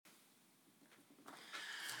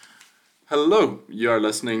Hello, you are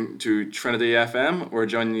listening to Trinity FM. We're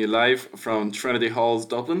joining you live from Trinity Halls,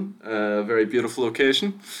 Dublin, a very beautiful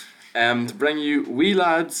location, to bring you Wee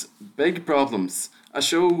Lads, Big Problems, a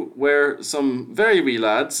show where some very wee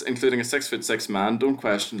lads, including a 6'6" man, don't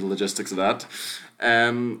question the logistics of that,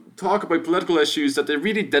 talk about political issues that they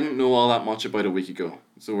really didn't know all that much about a week ago.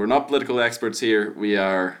 So we're not political experts here, we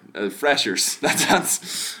are freshers.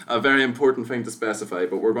 That's a very important thing to specify,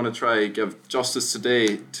 but we're going to try give justice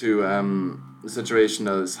today to the situation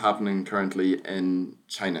that is happening currently in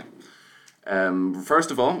China.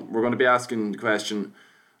 First of all, we're going to be asking the question,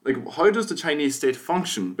 how does the Chinese state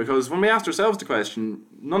function? Because when we asked ourselves the question,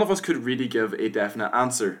 none of us could really give a definite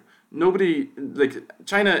answer.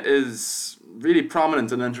 China is really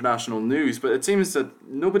prominent in international news, but it seems that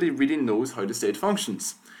nobody really knows how the state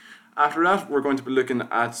functions. After that, we're going to be looking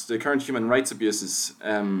at the current human rights abuses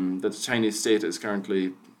that the Chinese state is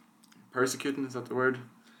currently persecuting, is that the word?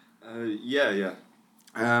 Yeah.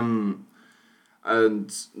 And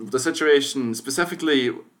the situation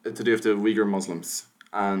specifically to do with the Uyghur Muslims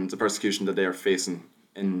and the persecution that they are facing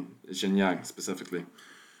in Xinjiang specifically.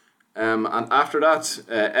 And after that,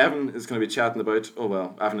 Evan is going to be chatting about,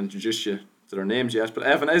 I haven't introduced you to their names yet, but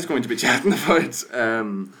Evan is going to be chatting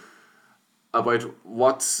about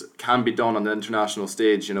what can be done on the international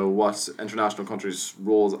stage, what international countries'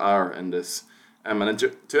 roles are in this. And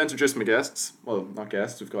to introduce my guests, well, not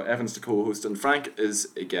guests, we've got Evan's the co-host, and Frank is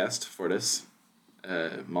a guest for this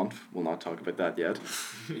month. We'll not talk about that yet.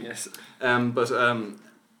 Yes. But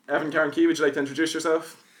Evan Karen-Key, would you like to introduce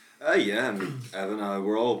yourself? I'm Evan.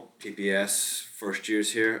 We're all PPS first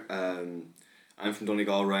years here. I'm from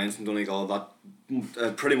Donegal, Ryan's from Donegal.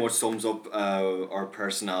 That pretty much sums up our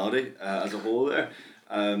personality as a whole there.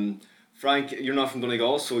 Frank, you're not from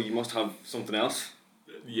Donegal, so you must have something else.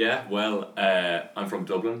 Yeah, well, I'm from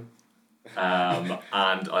Dublin, and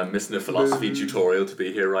I'm missing a philosophy tutorial to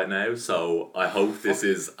be here right now, so I hope this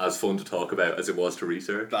is as fun to talk about as it was to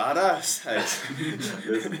research. Badass.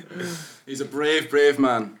 He's a brave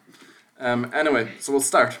man. Anyway, so we'll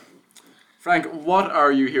start. Frank, what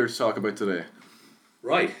are you here to talk about today?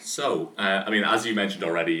 Right, so, as you mentioned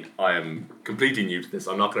already, I am completely new to this.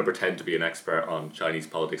 I'm not going to pretend to be an expert on Chinese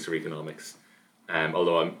politics or economics,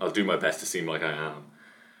 although I'll do my best to seem like I am.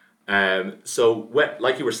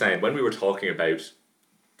 Like you were saying, when we were talking about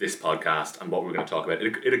this podcast and what we were going to talk about,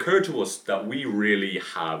 it occurred to us that we really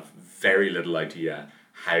have very little idea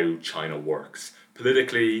how China works.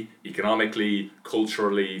 Politically, economically,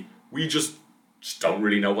 culturally, we just don't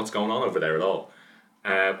really know what's going on over there at all.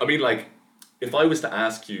 If I was to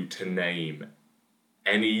ask you to name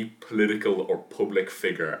any political or public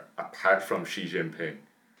figure apart from Xi Jinping,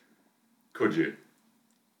 could you?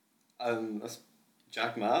 That's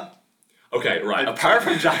Jack Ma. Okay, right. Apart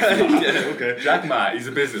from Jack Ma, okay. Jack Ma, he's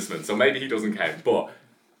a businessman, so maybe he doesn't count. But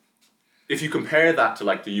if you compare that to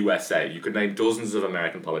the USA, you could name dozens of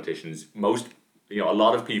American politicians. A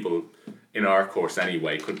lot of people in our course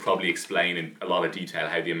anyway could probably explain in a lot of detail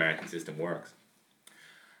how the American system works.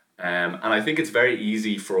 And I think it's very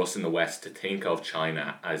easy for us in the West to think of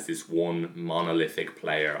China as this one monolithic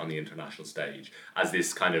player on the international stage, as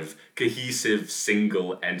this kind of cohesive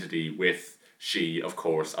single entity with Xi, of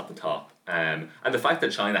course, at the top. And the fact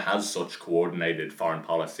that China has such coordinated foreign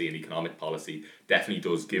policy and economic policy definitely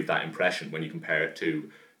does give that impression when you compare it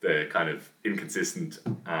to the kind of inconsistent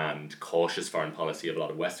and cautious foreign policy of a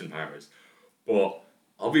lot of Western powers. But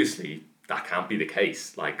obviously, that can't be the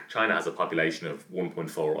case. China has a population of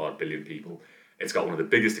 1.4 odd billion people. It's got one of the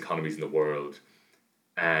biggest economies in the world,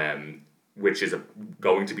 which is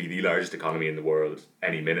going to be the largest economy in the world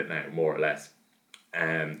any minute now, more or less.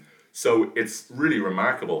 So it's really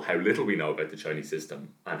remarkable how little we know about the Chinese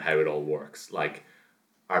system and how it all works.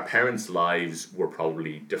 Our parents' lives were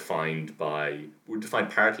probably defined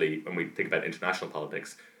partly when we think about international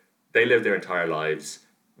politics. They lived their entire lives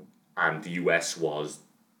and the US was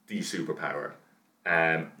the superpower.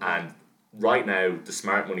 And right now, the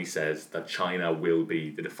smart money says that China will be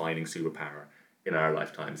the defining superpower in our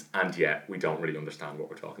lifetimes, and yet we don't really understand what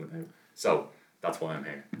we're talking about. So that's why I'm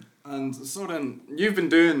here. And so then, you've been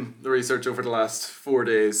doing the research over the last 4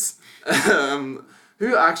 days.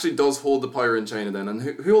 Who actually does hold the power in China then, and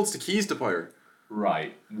who holds the keys to power?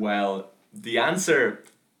 Right. Well, the answer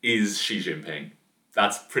is Xi Jinping.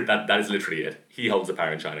 That is literally it. He holds the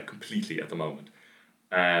power in China completely at the moment.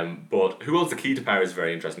 But who holds the key to power is a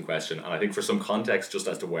very interesting question, and I think for some context just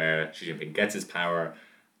as to where Xi Jinping gets his power,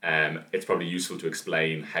 it's probably useful to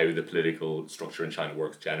explain how the political structure in China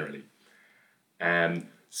works generally.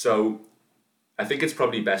 So I think it's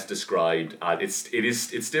probably best described it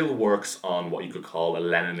still works on what you could call a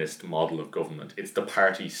Leninist model of government. It's the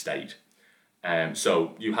party state.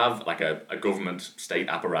 So you have like a government state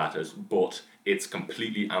apparatus, but it's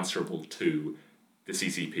completely answerable to the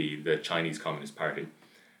CCP, the Chinese Communist Party.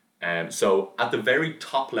 So at the very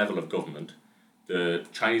top level of government, the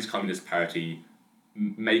Chinese Communist Party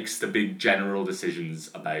makes the big general decisions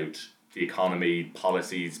about the economy,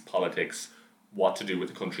 policies, politics, what to do with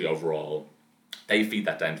the country overall. They feed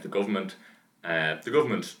that down to the government. The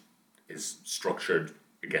government is structured,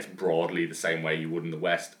 I guess, broadly the same way you would in the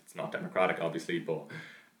West. It's not democratic, obviously, but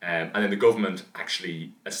and then the government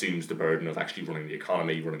actually assumes the burden of actually running the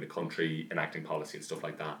economy, running the country, enacting policy and stuff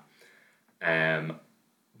like that.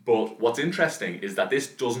 But what's interesting is that this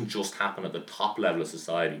doesn't just happen at the top level of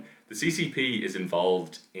society. The CCP is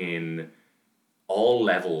involved in all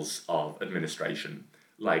levels of administration.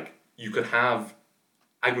 Like, you could have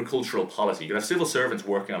agricultural policy. You could have civil servants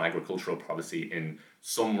working on agricultural policy in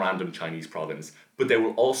some random Chinese province, but there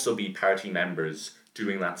will also be party members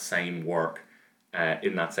doing that same work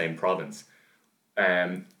in that same province.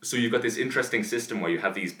 So you've got this interesting system where you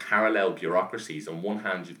have these parallel bureaucracies. On one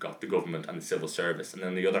hand, you've got the government and the civil service, and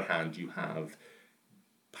on the other hand, you have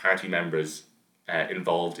party members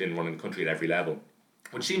involved in running the country at every level,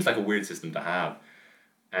 which seems like a weird system to have.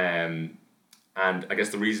 And I guess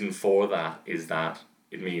the reason for that is that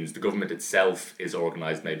it means the government itself is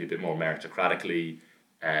organised maybe a bit more meritocratically,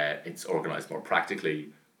 it's organised more practically,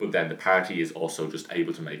 but then the party is also just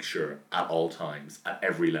able to make sure at all times, at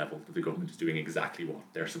every level, that the government is doing exactly what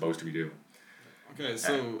they're supposed to be doing. Okay,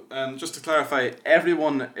 so just to clarify,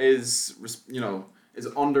 everyone is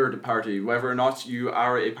under the party. Whether or not you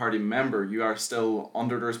are a party member, you are still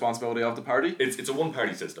under the responsibility of the party. It's a one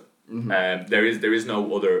party system. Mm-hmm. There is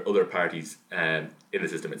no other parties in the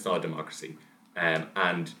system. It's not a democracy.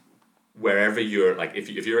 And wherever you're, like, if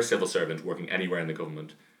you're a civil servant working anywhere in the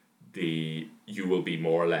government, you will be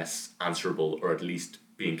more or less answerable, or at least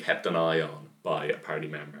being kept an eye on by a party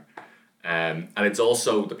member. And it's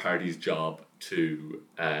also the party's job to,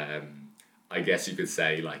 I guess you could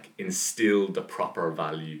say, like, instill the proper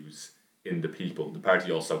values in the people. The party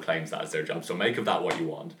also claims that as their job, so make of that what you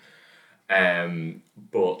want.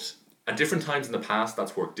 But at different times in the past,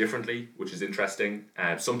 that's worked differently, which is interesting.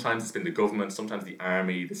 Sometimes it's been the government, sometimes the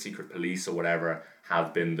army, the secret police or whatever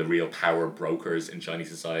have been the real power brokers in Chinese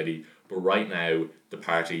society. But right now, the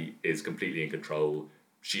party is completely in control.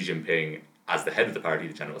 Xi Jinping, as the head of the party,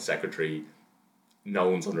 the general secretary, no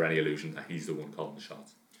one's under any illusion that he's the one calling the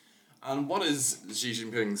shots. And what is Xi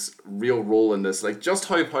Jinping's real role in this? Like, just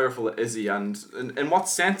how powerful is he, and in what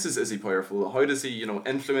senses is he powerful? How does he,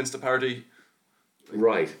 influence the party?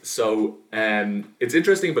 Right. So it's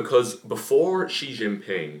interesting because before Xi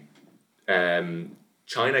Jinping,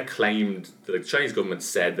 China claimed, the Chinese government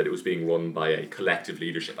said that it was being run by a collective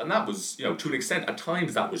leadership, and that was, to an extent, at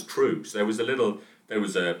times that was true. So there was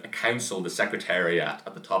a council, the secretariat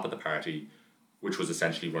at the top of the party, which was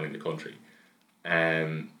essentially running the country.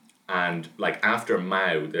 And like after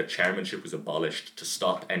Mao, the chairmanship was abolished to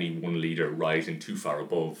stop any one leader rising too far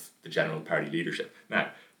above the general party leadership. Now,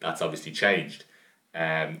 that's obviously changed.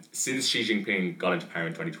 Since Xi Jinping got into power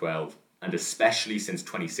in 2012, and especially since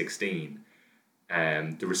 2016,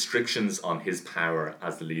 the restrictions on his power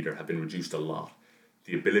as the leader have been reduced a lot.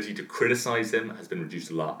 The ability to criticize him has been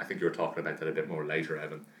reduced a lot. I think you were talking about that a bit more later,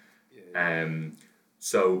 Evan. Yeah.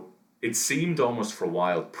 So it seemed almost for a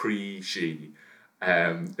while pre-Xi,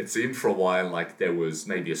 it seemed for a while like there was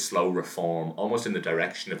maybe a slow reform, almost in the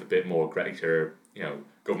direction of a bit more greater,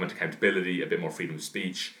 government accountability, a bit more freedom of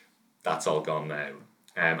speech. That's all gone now.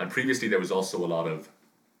 And previously there was also a lot of,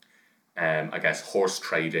 horse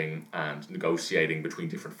trading and negotiating between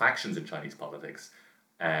different factions in Chinese politics,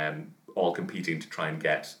 all competing to try and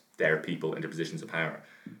get their people into positions of power.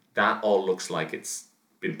 That all looks like it's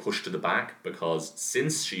been pushed to the back, because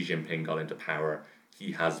since Xi Jinping got into power,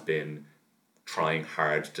 he has been trying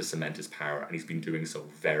hard to cement his power, and he's been doing so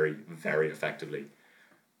very, very effectively.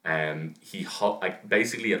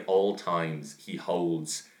 Basically at all times he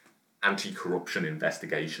holds anti-corruption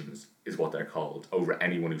investigations, is what they're called, over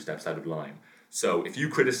anyone who steps out of line. So if you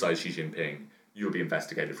criticize Xi Jinping, you'll be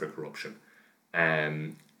investigated for corruption.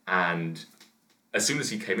 And as soon as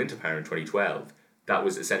he came into power in 2012, that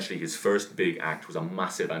was essentially his first big act, was a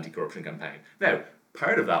massive anti-corruption campaign. Now,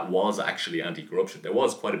 part of that was actually anti-corruption. There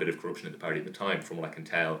was quite a bit of corruption in the party at the time, from what I can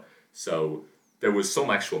tell. So there was some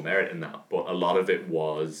actual merit in that, but a lot of it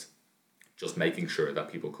was just making sure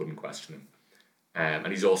that people couldn't question him. And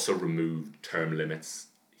he's also removed term limits.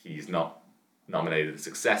 He's not nominated a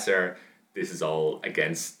successor. This is all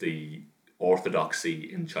against the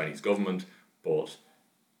orthodoxy in Chinese government, but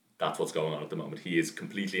that's what's going on at the moment. He is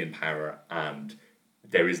completely in power, and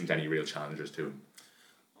there isn't any real challengers to him,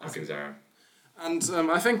 as things are.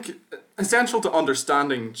 And I think essential to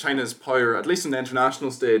understanding China's power, at least in the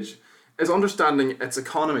international stage, is understanding its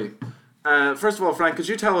economy. First of all, Frank, could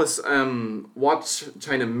you tell us what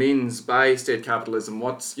China means by state capitalism?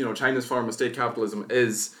 What China's form of state capitalism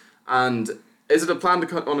is, and is it a planned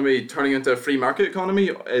economy turning into a free market economy?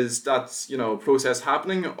 Is that process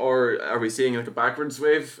happening, or are we seeing like a backwards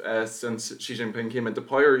wave since Xi Jinping came into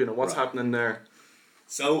power? What's happening there?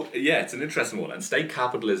 So, yeah, it's an interesting one. And state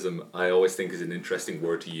capitalism, I always think, is an interesting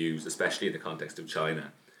word to use, especially in the context of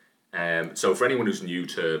China. So, for anyone who's new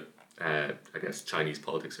to, I guess, Chinese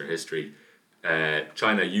politics or history,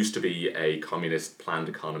 China used to be a communist planned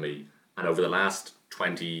economy. And over the last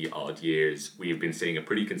 20 odd years, we've been seeing a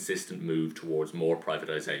pretty consistent move towards more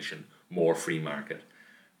privatization, more free market.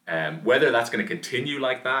 Whether that's going to continue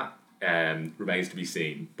like that remains to be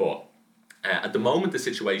seen. But at the moment, the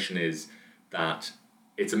situation is that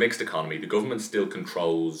it's a mixed economy. The government still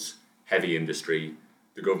controls heavy industry.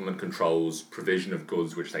 The government controls provision of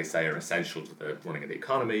goods which they say are essential to the running of the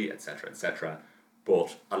economy, etc., etc.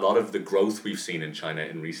 But a lot of the growth we've seen in China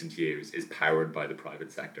in recent years is powered by the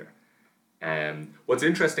private sector. What's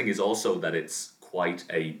interesting is also that it's quite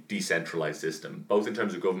a decentralized system, both in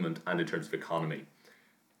terms of government and in terms of economy.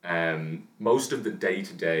 Most of the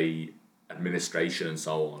day-to-day administration and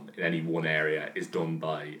so on in any one area is done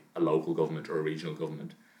by a local government or a regional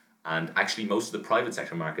government. And actually most of the private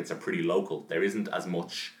sector markets are pretty local. There isn't as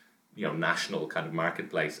much national kind of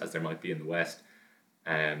marketplace as there might be in the West,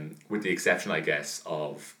 with the exception, I guess,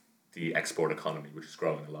 of the export economy, which is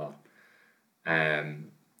growing a lot.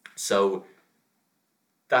 So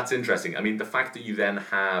that's interesting. I mean, the fact that you then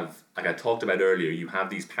have, like I talked about earlier, you have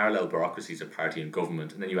these parallel bureaucracies of party and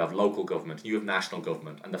government, and then you have local government, and you have national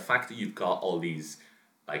government, and the fact that you've got all these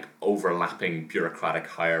like overlapping bureaucratic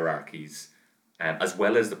hierarchies, as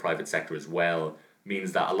well as the private sector as well,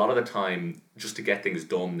 means that a lot of the time, just to get things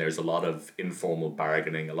done, there's a lot of informal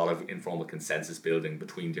bargaining, a lot of informal consensus building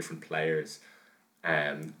between different players,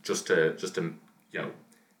 just to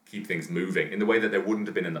keep things moving in the way that there wouldn't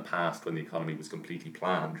have been in the past when the economy was completely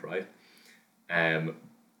planned, right?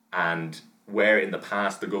 And where in the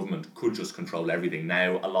past the government could just control everything,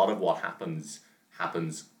 now a lot of what happens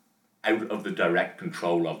out of the direct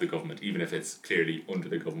control of the government, even if it's clearly under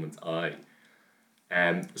the government's eye.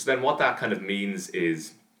 So then what that kind of means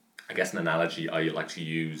is, I guess an analogy I like to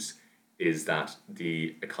use is that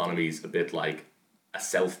the economy is a bit like a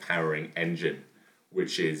self-powering engine,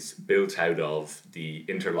 which is built out of the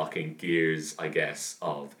interlocking gears, I guess,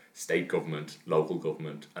 of state government, local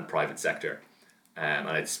government, and private sector. And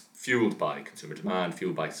it's fueled by consumer demand,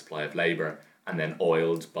 fueled by supply of labour, and then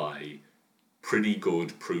oiled by pretty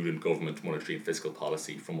good, prudent government, monetary and fiscal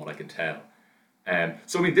policy, from what I can tell.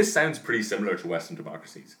 So, I mean, this sounds pretty similar to Western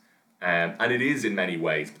democracies. And it is in many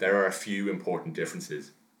ways, but there are a few important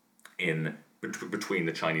differences between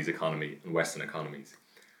the Chinese economy and Western economies.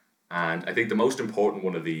 And I think the most important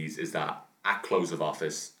one of these is that at close of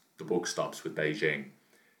office, the buck stops with Beijing.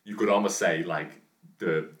 You could almost say like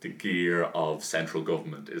the gear of central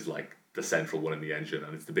government is like the central one in the engine,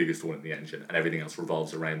 and it's the biggest one in the engine, and everything else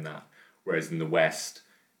revolves around that. Whereas in the West,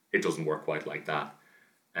 it doesn't work quite like that.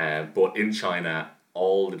 But in China,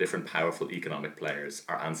 all the different powerful economic players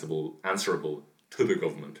are answerable to the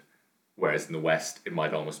government, whereas in the West, it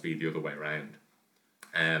might almost be the other way around.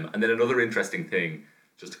 And then another interesting thing,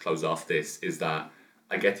 just to close off this, is that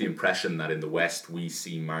I get the impression that in the West we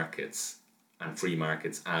see markets and free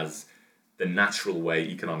markets as the natural way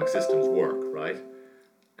economic systems work, right?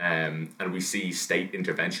 And we see state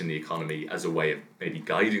intervention in the economy as a way of maybe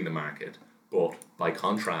guiding the market. But by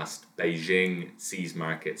contrast, Beijing sees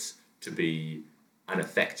markets to be an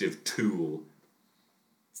effective tool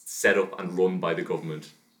set up and run by the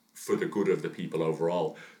government for the good of the people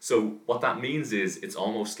overall. So what that means is it's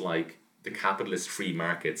almost like the capitalist free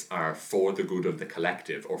markets are for the good of the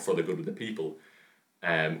collective or for the good of the people,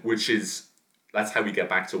 that's how we get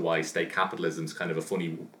back to why state capitalism is kind of a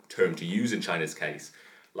funny term to use in China's case.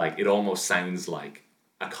 Like, it almost sounds like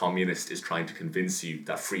a communist is trying to convince you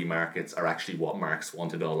that free markets are actually what Marx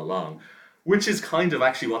wanted all along, which is kind of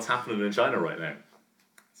actually what's happening in China right now.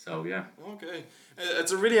 So, yeah. Okay.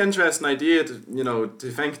 It's a really interesting idea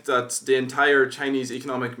to think that the entire Chinese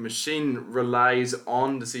economic machine relies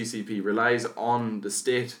on the CCP, relies on the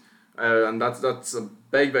state. And that's a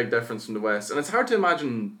big difference from the West. And it's hard to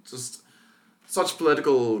imagine just such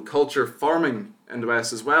political culture forming in the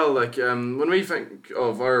West as well. Like, when we think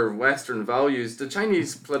of our Western values, the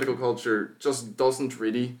Chinese political culture just doesn't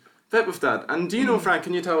really fit with that. And do you know, Frank,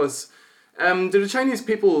 can you tell us, Do the Chinese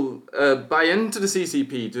people buy into the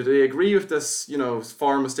CCP? Do they agree with this,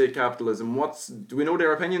 form of state capitalism? Do we know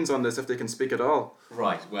their opinions on this, if they can speak at all?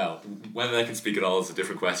 Right, well, whether they can speak at all is a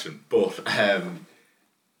different question. But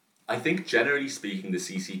I think generally speaking, the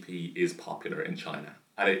CCP is popular in China.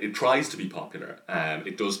 And it tries to be popular.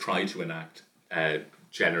 It does try to enact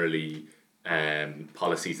generally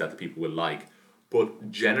policies that the people will like.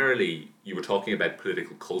 But generally, you were talking about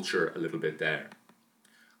political culture a little bit there.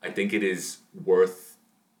 I think it is worth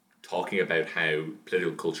talking about how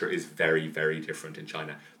political culture is very, very different in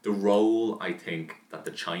China. The role, I think, that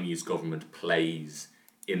the Chinese government plays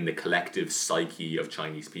in the collective psyche of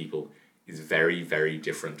Chinese people is very, very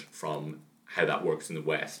different from how that works in the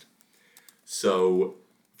West. So,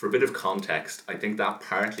 for a bit of context, I think that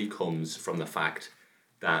partly comes from the fact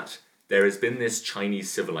that there has been this Chinese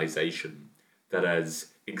civilization that has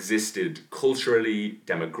existed culturally,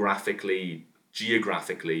 demographically,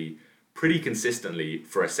 geographically, pretty consistently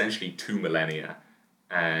for essentially 2 millennia.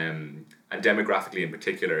 And demographically in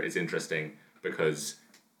particular is interesting because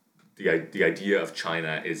the idea of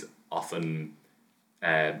China is often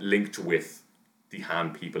linked with the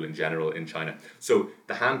Han people in general in China. So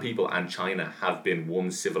the Han people and China have been one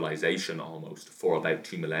civilization almost for about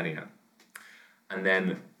 2 millennia. And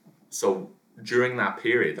then, so during that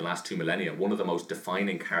period, the last 2 millennia, one of the most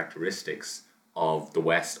defining characteristics of the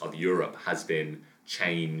West, of Europe, has been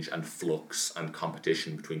change and flux and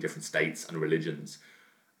competition between different states and religions.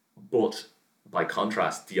 But by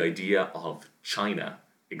contrast, the idea of China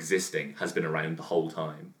existing has been around the whole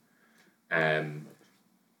time.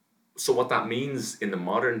 So what that means in the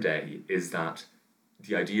modern day is that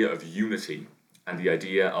the idea of unity and the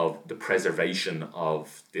idea of the preservation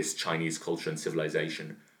of this Chinese culture and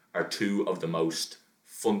civilization are two of the most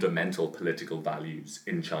fundamental political values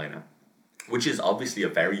in China, which is obviously a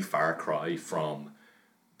very far cry from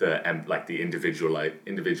the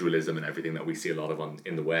individualism and everything that we see a lot of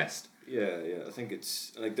in the West. Yeah, I think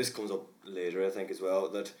it's like this comes up later. I think as well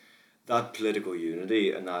that political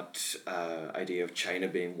unity and that idea of China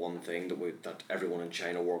being one thing that everyone in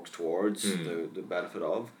China works towards the benefit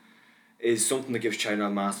of is something that gives China a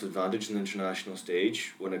massive advantage in the international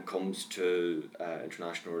stage when it comes to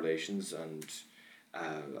international relations and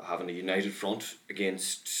having a united front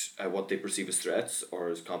against what they perceive as threats or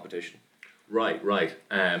as competition. Right.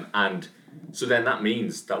 And so then that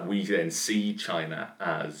means that we then see China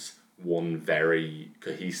as one very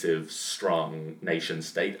cohesive, strong nation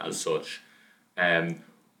state as such.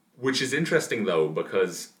 Which is interesting though,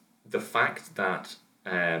 because the fact that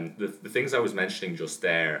the things I was mentioning just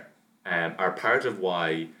there are part of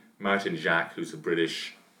why Martin Jacques, who's a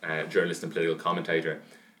British journalist and political commentator,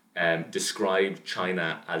 described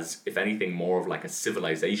China as, if anything, more of like a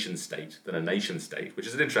civilization state than a nation state, which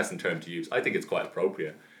is an interesting term to use. I think it's quite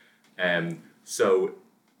appropriate. So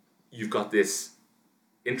you've got this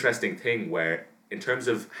interesting thing where, in terms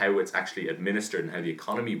of how it's actually administered and how the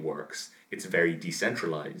economy works, it's very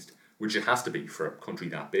decentralized, which it has to be for a country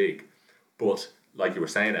that big. But like you were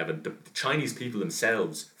saying, Evan, the Chinese people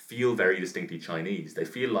themselves feel very distinctly Chinese. They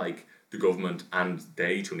feel like the government and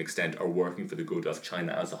they, to an extent, are working for the good of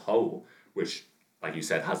China as a whole, which, like you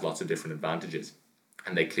said, has lots of different advantages.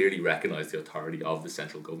 And they clearly recognize the authority of the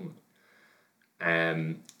central government.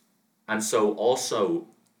 And so also,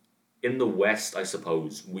 in the West, I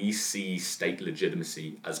suppose, we see state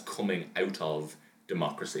legitimacy as coming out of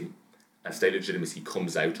democracy. And state legitimacy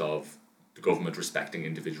comes out of the government respecting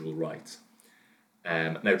individual rights.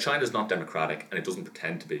 Now, China's not democratic, and it doesn't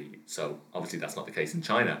pretend to be, so obviously that's not the case in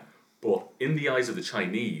China. But in the eyes of the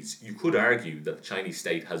Chinese, you could argue that the Chinese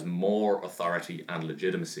state has more authority and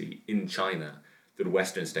legitimacy in China than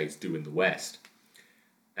Western states do in the West.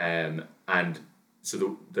 And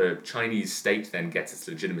so the Chinese state then gets its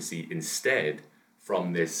legitimacy instead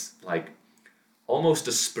from this, like, almost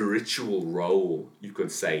a spiritual role, you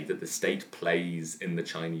could say, that the state plays in the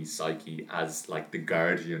Chinese psyche as, like, the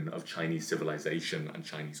guardian of Chinese civilization and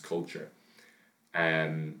Chinese culture.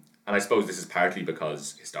 And I suppose this is partly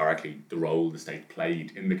because, historically, the role the state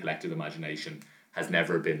played in the collective imagination has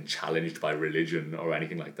never been challenged by religion or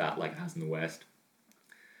anything like that, like it has in the West.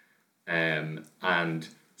 And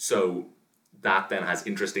so that then has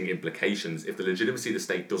interesting implications. If the legitimacy of the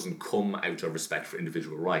state doesn't come out of respect for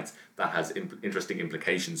individual rights, that has interesting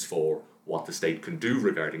implications for what the state can do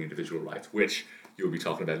regarding individual rights, which you'll be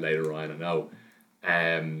talking about later, Ryan, I know.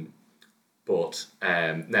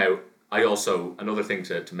 Now, I also, another thing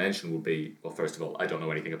to mention would be, well, first of all, I don't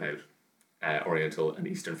know anything about Oriental and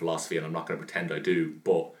Eastern philosophy, and I'm not going to pretend I do,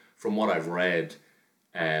 but from what I've read,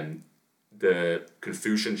 the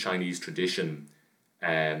Confucian Chinese tradition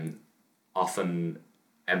often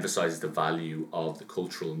emphasizes the value of the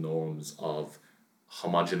cultural norms of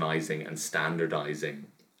homogenizing and standardizing.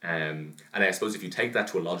 And I suppose if you take that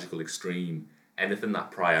to a logical extreme, anything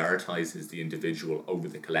that prioritizes the individual over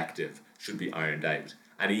the collective should be ironed out.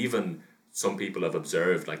 And even some people have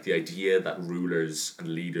observed, like, the idea that rulers and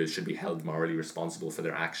leaders should be held morally responsible for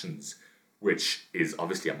their actions, which is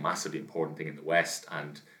obviously a massively important thing in the West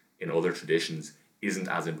and in other traditions, isn't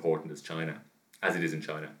as important as China, as it is in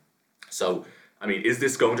China. So, I mean, is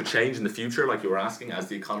this going to change in the future, like you were asking, as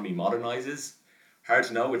the economy modernizes? Hard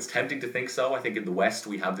to know. It's tempting to think so. I think in the West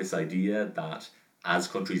we have this idea that as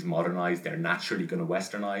countries modernize, they're naturally going to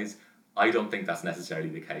westernize. I don't think that's necessarily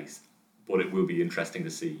the case, but it will be interesting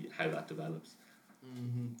to see how that develops.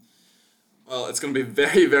 Well, it's going to be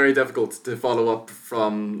very, very difficult to follow up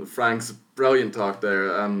from Frank's brilliant talk there.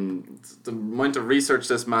 The amount of research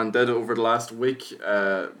this man did over the last week,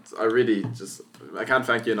 I can't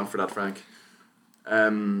thank you enough for that, Frank.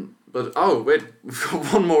 But wait,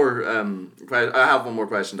 one more. I have one more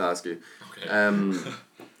question to ask you. Okay.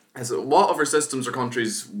 So what other systems or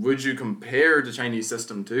countries would you compare the Chinese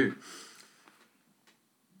system to?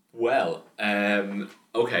 Well,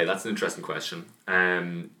 okay, that's an interesting question.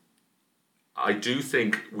 I do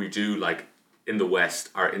think we do, like, in the West,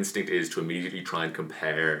 our instinct is to immediately try and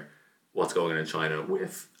compare what's going on in China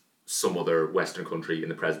with some other Western country in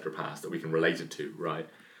the present or past that we can relate it to, right?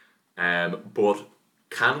 But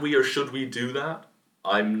can we or should we do that?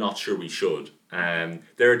 I'm not sure we should.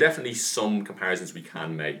 There are definitely some comparisons we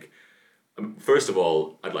can make. First of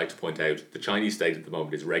all, I'd like to point out the Chinese state at the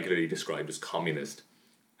moment is regularly described as communist.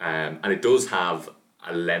 And it does have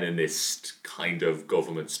a Leninist kind of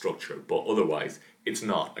government structure, but otherwise it's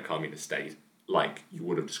not a communist state like you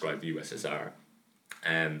would have described the USSR.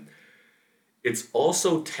 It's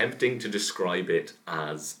also tempting to describe it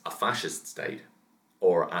as a fascist state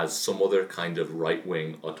or as some other kind of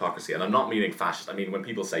right-wing autocracy. And I'm not meaning fascist. I mean, when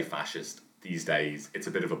people say fascist these days, it's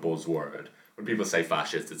a bit of a buzzword. When people say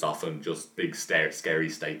fascist, it's often just big, scary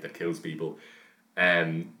state that kills people.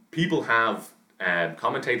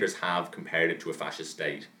 Commentators have compared it to a fascist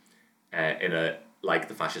state like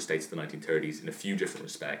the fascist states of the 1930s in a few different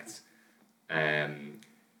respects. And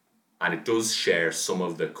it does share some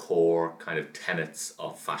of the core kind of tenets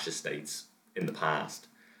of fascist states in the past.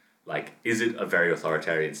 Like, is it a very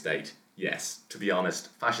authoritarian state? Yes. To be honest,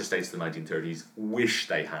 fascist states of the 1930s wish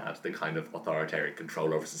they had the kind of authoritarian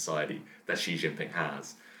control over society that Xi Jinping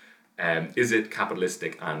has. Is it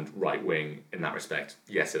capitalistic and right-wing in that respect?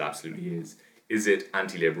 Yes, it absolutely is. Is it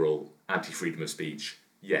anti-liberal, anti-freedom of speech?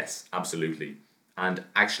 Yes, absolutely. And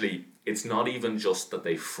actually, it's not even just that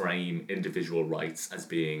they frame individual rights as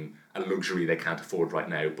being a luxury they can't afford right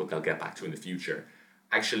now, but they'll get back to in the future.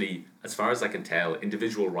 Actually, as far as I can tell,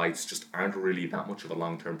 individual rights just aren't really that much of a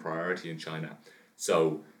long-term priority in China.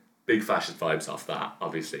 So, big fascist vibes off that,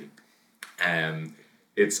 obviously.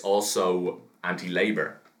 It's also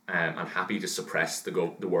anti-labour and happy to suppress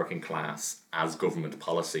the working class as government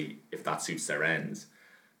policy if that suits their ends.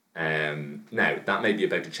 Now, that may be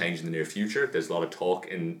about to change in the near future. There's a lot of talk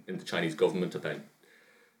in the Chinese government about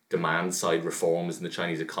demand-side reforms in the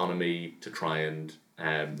Chinese economy to try and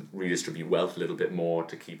redistribute wealth a little bit more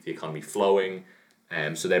to keep the economy flowing.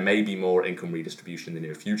 So there may be more income redistribution in the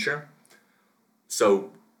near future.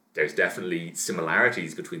 So there's definitely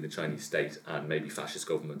similarities between the Chinese state and maybe fascist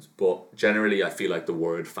governments. But generally, I feel like the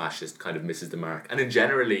word fascist kind of misses the mark. And in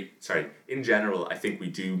general, I think we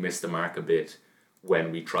do miss the mark a bit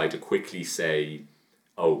when we try to quickly say,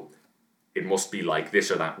 oh, it must be like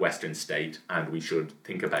this or that Western state, and we should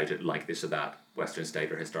think about it like this or that Western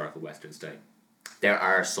state or historical Western state. There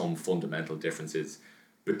are some fundamental differences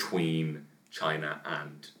between China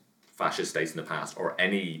and fascist states in the past, or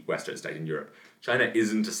any Western state in Europe. China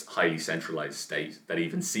isn't a highly centralized state that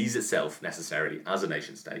even sees itself necessarily as a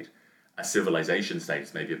nation state. A civilization state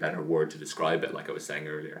is maybe a better word to describe it, like I was saying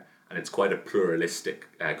earlier. And it's quite a pluralistic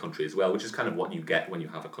country as well, which is kind of what you get when you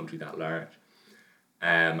have a country that large.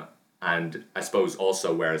 And I suppose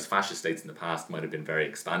also, whereas fascist states in the past might have been very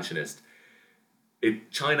expansionist,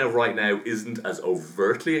 China right now isn't as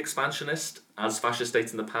overtly expansionist as fascist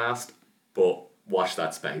states in the past, but watch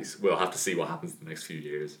that space. We'll have to see what happens in the next few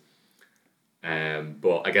years.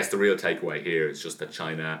 But I guess the real takeaway here is just that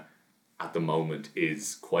China at the moment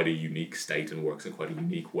is quite a unique state and works in quite a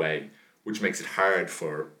unique way, which makes it hard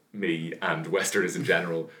for me and Westerners in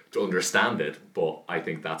general to understand it, but I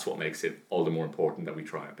think that's what makes it all the more important that we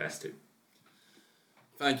try our best to.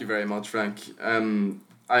 Thank you very much, Frank.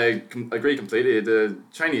 I agree completely. The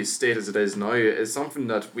Chinese state as it is now is something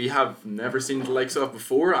that we have never seen the likes of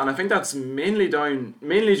before, and I think that's mainly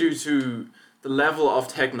due to the level of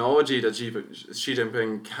technology that Xi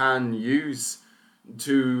Jinping can use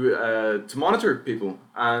to monitor people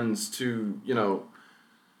and to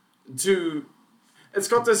it's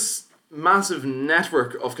got this massive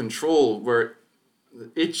network of control where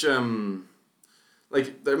each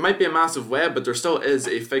like there might be a massive web, but there still is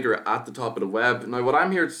a figure at the top of the web. Now, what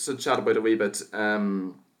I'm here to chat about a wee bit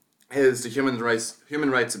is the human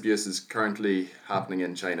rights abuses currently happening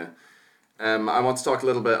in China. I want to talk a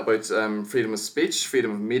little bit about freedom of speech,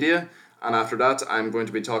 freedom of media, and after that, I'm going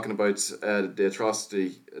to be talking about the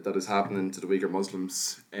atrocity that is happening to the Uyghur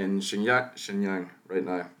Muslims in Xinjiang right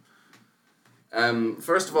now.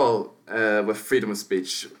 First of all, with freedom of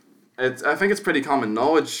speech, I think it's pretty common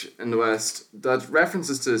knowledge in the West that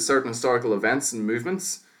references to certain historical events and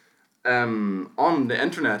movements on the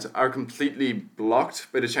internet are completely blocked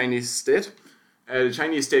by the Chinese state. The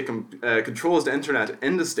Chinese state controls the internet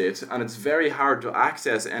in the state, and it's very hard to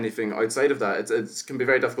access anything outside of that. It can be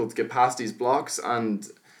very difficult to get past these blocks, and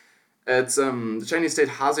it's the Chinese state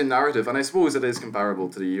has a narrative, and I suppose it is comparable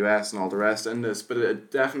to the US and all the rest in this, but it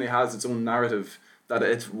definitely has its own narrative that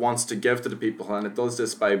it wants to give to the people, and it does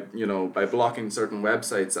this by blocking certain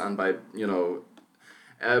websites and by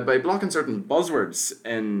blocking certain buzzwords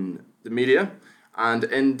in the media and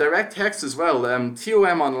in direct text as well.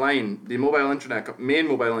 TOM Online, the main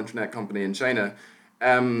mobile internet company in China,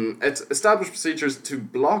 it established procedures to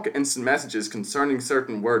block instant messages concerning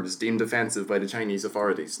certain words deemed offensive by the Chinese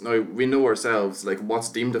authorities. Now, we know ourselves, like, what's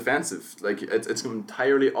deemed offensive. Like, it's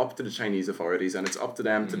entirely up to the Chinese authorities, and it's up to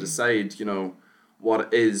them to decide,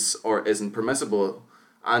 what is or isn't permissible.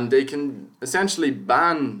 And they can essentially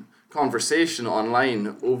ban conversation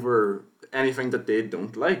online over anything that they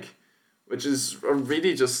don't like, which is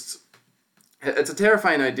really just... It's a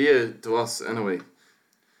terrifying idea to us, anyway.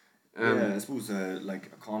 I suppose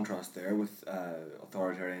like a contrast there with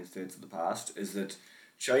authoritarian states of the past is that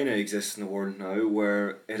China exists in a world now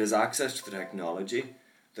where it has access to the technology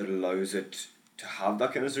that allows it to have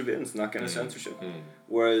that kind of surveillance and that kind of censorship.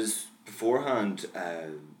 Whereas beforehand,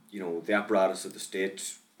 the apparatus of the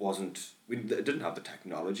state it didn't have the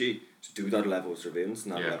technology to do that level of surveillance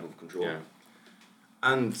and that level of control. Yeah.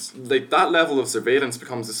 And like that level of surveillance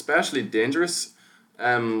becomes especially dangerous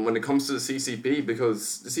when it comes to the CCP,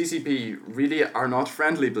 because the CCP really are not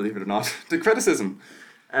friendly, believe it or not, to criticism.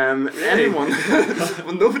 Anyone,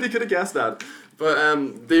 well, nobody could have guessed that,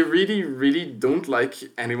 but they really, really don't like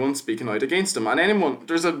anyone speaking out against them. And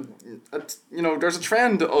there's a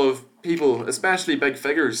trend of people, especially big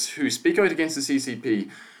figures, who speak out against the CCP,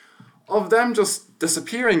 of them just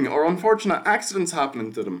disappearing or unfortunate accidents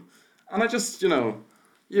happening to them. And I just,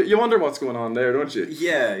 you wonder what's going on there, don't you?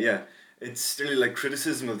 Yeah. It's really like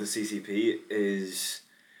criticism of the CCP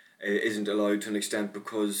isn't allowed to an extent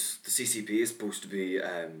because the CCP is supposed to be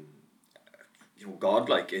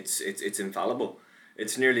godlike. It's infallible.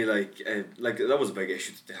 It's nearly like that was a big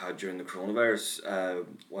issue that they had during the coronavirus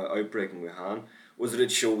outbreak in Wuhan, was that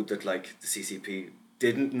it showed that like the CCP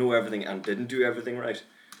didn't know everything and didn't do everything right,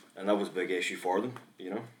 and that was a big issue for them.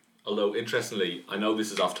 Although interestingly, I know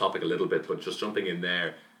this is off topic a little bit, but just jumping in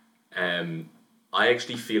there, I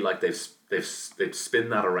actually feel like they've spun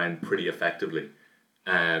that around pretty effectively.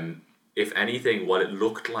 If anything, what it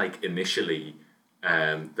looked like initially,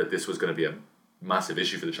 that this was going to be a massive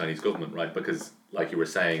issue for the Chinese government, right? Because, like you were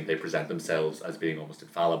saying, they present themselves as being almost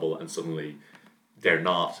infallible, and suddenly they're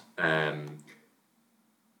not.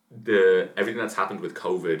 Everything that's happened with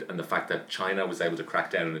COVID and the fact that China was able to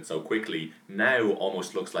crack down on it so quickly now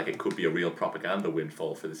almost looks like it could be a real propaganda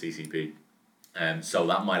windfall for the CCP. So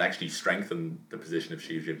that might actually strengthen the position of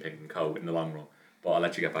Xi Jinping and co. in the long run. But I'll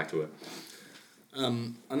let you get back to it.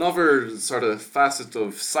 Another sort of facet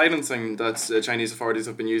of silencing that Chinese authorities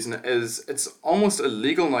have been using is it's almost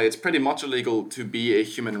illegal now. It's pretty much illegal to be a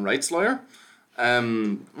human rights lawyer,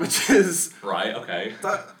 which is right. Okay.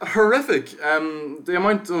 Horrific. The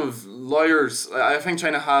amount of lawyers, I think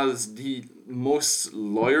China has the most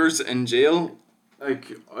lawyers in jail,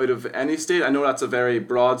 like out of any state. I know that's a very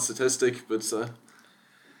broad statistic, but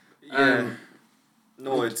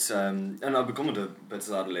no, it's and I'll be coming to bits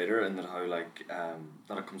of that later, and that how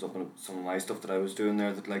that it comes up in some of my stuff that I was doing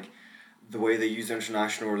there, that like the way they use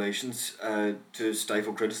international relations to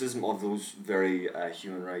stifle criticism of those very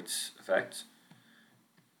human rights effects.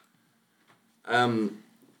 And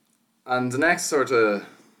the next sort of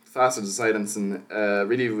facet of silencing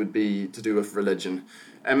really would be to do with religion.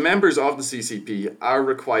 Members of the CCP are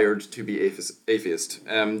required to be atheist.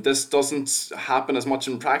 This doesn't happen as much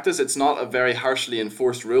in practice. It's not a very harshly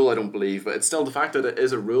enforced rule, I don't believe, but it's still the fact that it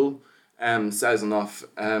is a rule says enough.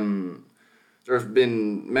 There have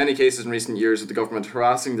been many cases in recent years of the government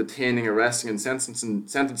harassing, detaining, arresting, and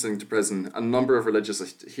sentencing to prison a number of religious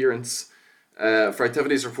adherents for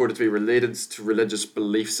activities reported to be related to religious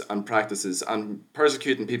beliefs and practices. And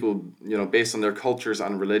persecuting people, based on their cultures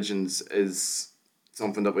and religions is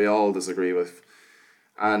something that we all disagree with.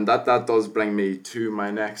 And that does bring me to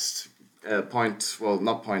my next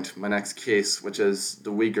my next case, which is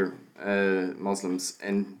the Uyghur Muslims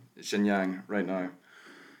in Xinjiang right now.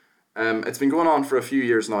 It's been going on for a few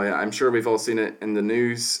years now. I'm sure we've all seen it in the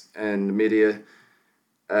news and the media.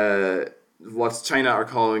 What China are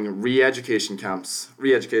calling re-education camps.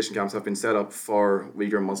 Re-education camps have been set up for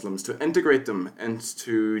Uyghur Muslims to integrate them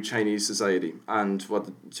into Chinese society. And what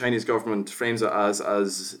the Chinese government frames it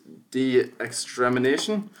as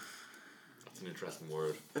de-extermination. That's an interesting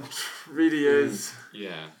word. It really is.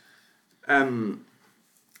 Yeah. And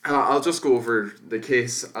I'll just go over the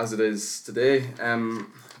case as it is today.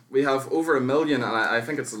 We have over 1 million, and I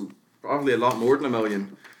think it's probably a lot more than 1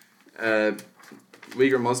 million,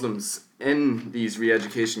 Uyghur Muslims in these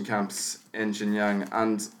re-education camps in Xinjiang.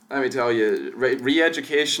 And let me tell you,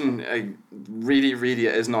 re-education really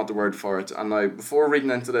is not the word for it. And now, before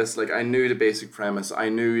reading into this, I knew the basic premise. I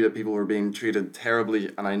knew that people were being treated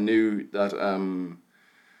terribly, and I knew that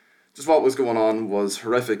just what was going on was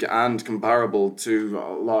horrific and comparable to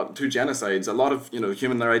genocides. A lot of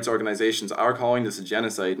human rights organizations are calling this a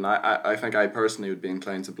genocide, and I think I personally would be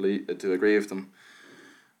inclined to agree with them.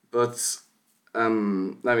 But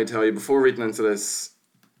let me tell you, before reading into this,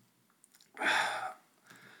 I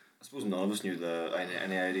suppose none of us knew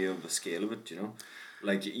any idea of the scale of it.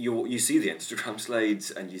 You see the Instagram slides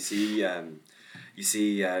and you see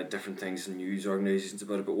different things in news organizations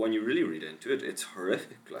about it, but when you really read into it, it's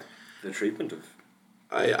horrific. The treatment of.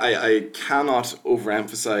 I cannot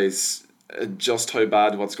overemphasize just how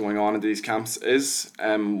bad what's going on in these camps is.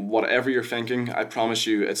 Whatever you're thinking, I promise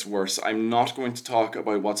you it's worse. I'm not going to talk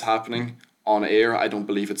about what's happening on air. I don't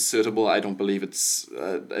believe it's suitable. I don't believe it's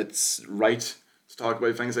right to talk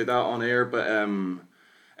about things like that on air. But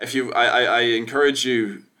I encourage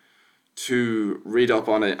you to read up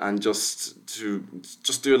on it and just do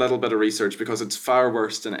a little bit of research, because it's far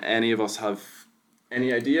worse than any of us have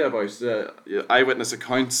any idea about. Eyewitness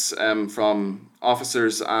accounts from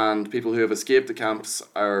officers and people who have escaped the camps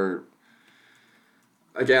are.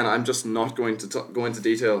 Again, I'm just not going to go into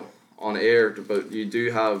detail on air, but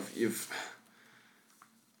you've.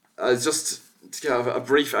 Just to have a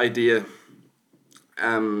brief idea.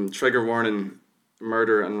 Trigger warning: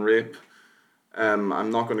 murder and rape. I'm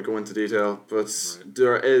not going to go into detail, but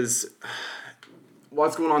there is.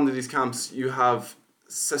 What's going on in these camps? You have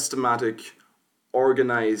systematic,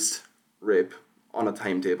 organised rape on a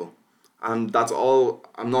timetable, and that's all.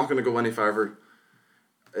 I'm not going to go any further.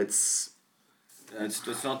 It's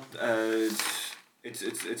not.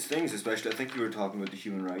 It's things, especially. I think you were talking about the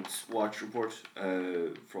Human Rights Watch report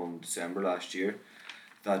from December last year,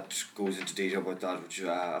 that goes into detail about that, which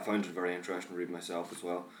I found it very interesting to read myself as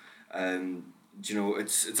well.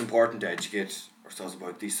 It's important to educate ourselves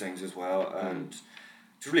about these things as well, and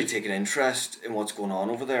to really take an interest in what's going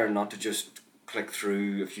on over there, and not to just click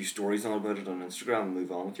through a few stories on about it on Instagram and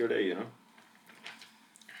move on with your day.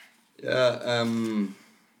 Yeah.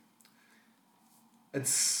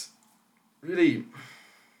 It's really.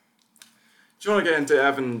 Do you want to get into,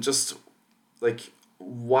 Evan, just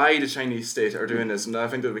why the Chinese state are doing this? And I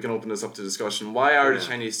think that we can open this up to discussion. Why are the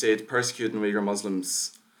Chinese state persecuting Uyghur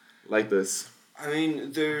Muslims like this?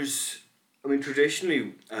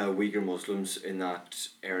 Traditionally, Uyghur Muslims in that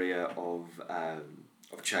area of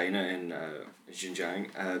China in Xinjiang,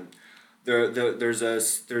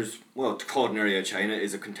 to call it an area of China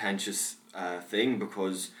is a contentious thing,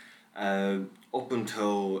 because up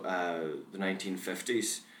until the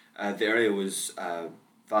 1950s, the area was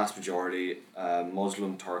vast majority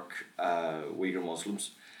Muslim Turk Uyghur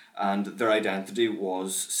Muslims, and their identity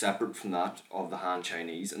was separate from that of the Han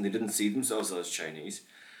Chinese, and they didn't see themselves as Chinese.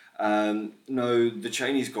 Now, the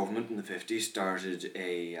Chinese government in the 50s started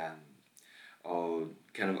a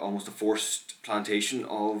kind of almost a forced plantation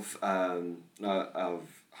of Han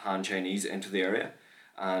Chinese into the area,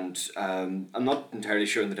 and I'm not entirely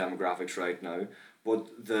sure on the demographics right now,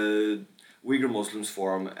 but the Uyghur Muslims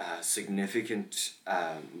form a significant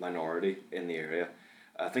minority in the area.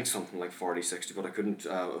 I think something like 40-60, but I couldn't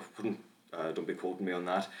don't be quoting me on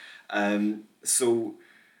that. So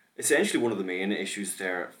essentially, one of the main issues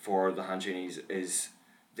there for the Han Chinese is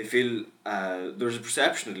they feel there's a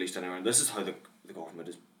perception, at least anyway, and this is how the government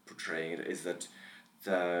is portraying it, is that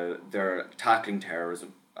they're tackling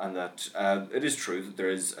terrorism, and that it is true that there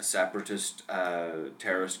is a separatist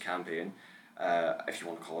terrorist campaign if you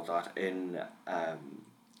want to call it that, in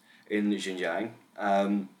Xinjiang.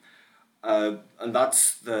 And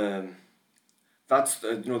that's the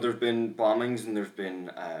there've been bombings and there've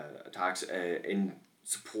been attacks in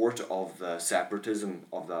support of the separatism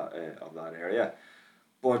of that area,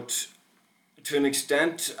 but to an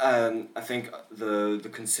extent, I think the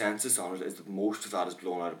consensus on it is that most of that is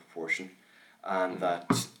blown out of proportion, and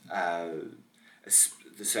that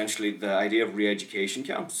essentially the idea of re-education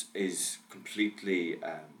camps is completely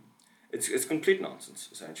it's complete nonsense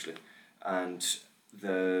essentially, and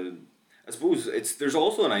I suppose there's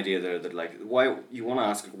also an idea there that like why you want to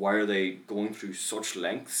ask why are they going through such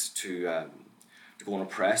lengths to go and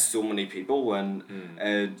oppress so many people when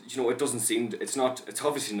it doesn't seem it's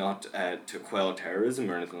obviously not to quell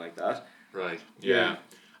terrorism or anything like that. Right. Yeah.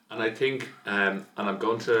 And I think and I'm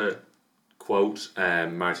going to quote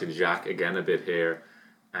Martin Jacques again a bit here.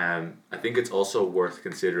 I think it's also worth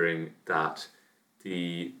considering that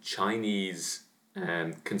the Chinese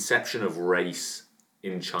conception of race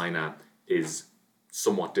in China is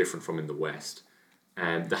somewhat different from in the West.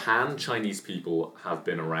 The Han Chinese people have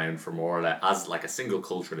been around for more or less as like a single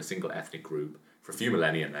culture and a single ethnic group for a few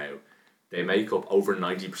millennia now. They make up over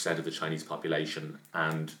 90% of the Chinese population,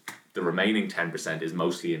 and the remaining 10% is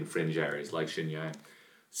mostly in fringe areas like Xinjiang.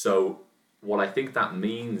 So what I think that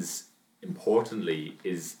means importantly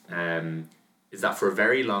is that for a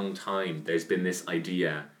very long time there's been this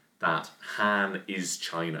idea that Han is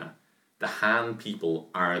China. The Han people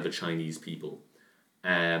are the Chinese people.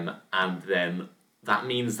 And then that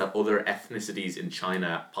means that other ethnicities in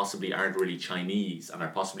China possibly aren't really Chinese and are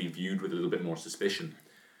possibly viewed with a little bit more suspicion.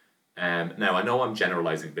 Now, I know I'm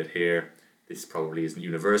generalizing a bit here. This probably isn't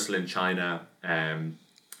universal in China.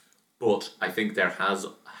 But I think there have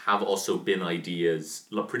also been ideas,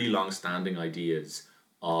 pretty long-standing ideas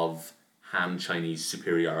of Han Chinese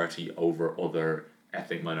superiority over other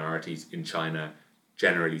ethnic minorities in China,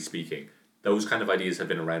 generally speaking. Those kind of ideas have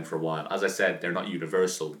been around for a while. As I said, they're not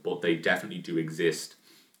universal, but they definitely do exist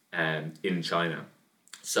in China.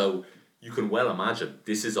 So you can well imagine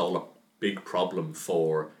this is all a big problem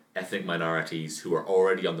for ethnic minorities who are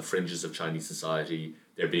already on the fringes of Chinese society.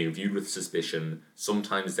 They're being viewed with suspicion.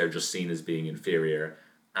 Sometimes they're just seen as being inferior.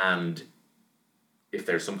 And if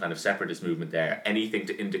there's some kind of separatist movement there, anything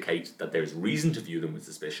to indicate that there's reason to view them with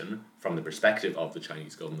suspicion from the perspective of the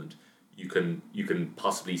Chinese government, you can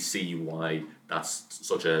possibly see why that's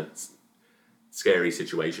such a scary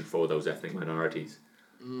situation for those ethnic minorities.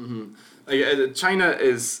 Mm-hmm. Like, China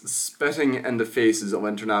is spitting in the faces of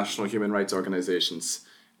international human rights organizations.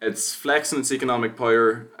 It's flexing its economic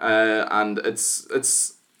power, and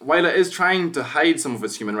it's while it is trying to hide some of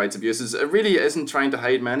its human rights abuses, it really isn't trying to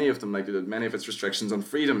hide many of them, like many of its restrictions on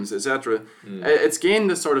freedoms, etc. It's gained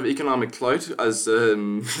this sort of economic clout, as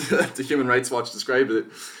the Human Rights Watch described it,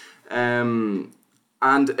 and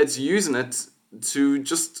it's using it to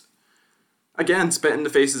just, again, spit in the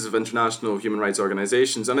faces of international human rights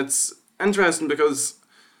organizations. And it's interesting because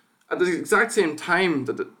at the exact same time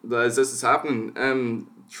that as this is happening,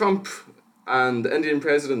 Trump and the Indian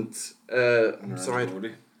president,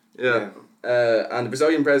 Modi. And the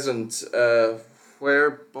Brazilian president,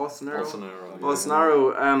 Bolsonaro,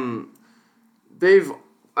 they've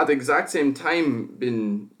at the exact same time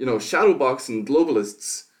been, shadowboxing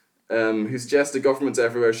globalists who suggest that governments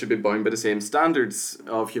everywhere should be bound by the same standards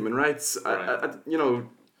of human rights. Right.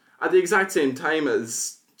 At the exact same time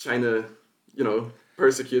as China,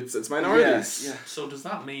 persecutes its minorities. Yeah. So does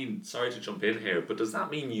that mean, sorry to jump in here, but does that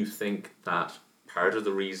mean you think that part of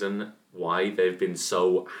the reason why they've been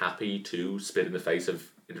so happy to spit in the face of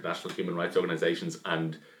international human rights organizations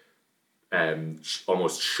and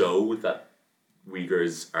almost show that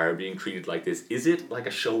Uyghurs are being treated like this, is it like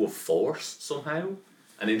a show of force somehow?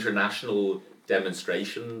 An international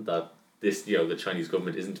demonstration that this, the Chinese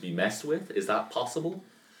government isn't to be messed with? Is that possible?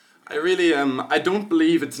 I really I don't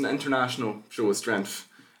believe it's an international show of strength.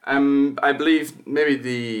 I believe maybe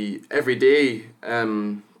the everyday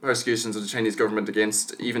persecutions of the Chinese government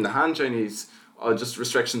against even the Han Chinese, or just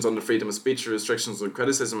restrictions on the freedom of speech or restrictions on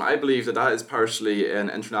criticism, I believe that is partially an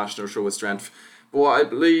international show of strength. But what I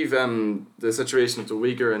believe the situation of the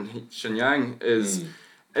Uyghur and Xinjiang is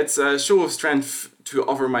it's a show of strength to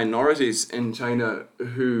other minorities in China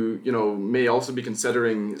who, may also be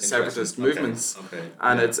considering separatist movements. Okay.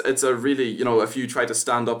 And it's a really, if you try to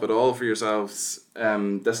stand up at all for yourselves,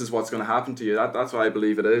 this is what's going to happen to you. That's what I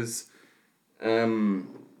believe it is. And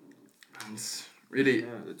it's really...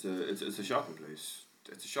 Yeah, it's a shocking place.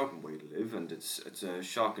 It's a shocking way to live, and it's a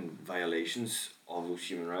shocking violations of those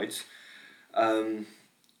human rights.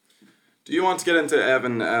 Do you want to get into,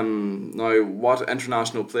 Evan, now what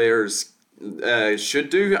international players should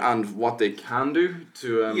do and what they can do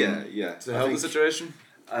to to help the situation?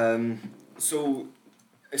 So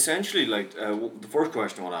essentially, like the first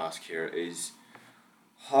question I want to ask here is,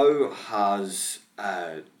 how has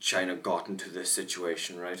China gotten to this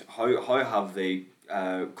situation, right? How have they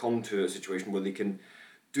come to a situation where they can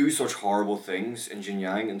do such horrible things in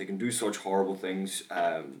Xinjiang, and they can do such horrible things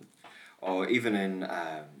or even in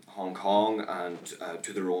Hong Kong and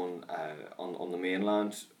to their own on the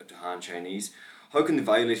mainland, to Han Chinese? How can they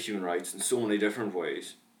violate human rights in so many different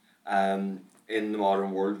ways in the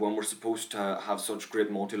modern world when we're supposed to have such great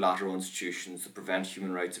multilateral institutions that prevent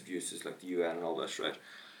human rights abuses like the UN and all this, right?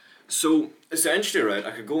 So essentially, right,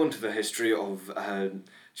 I could go into the history of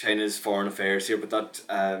China's foreign affairs here, but that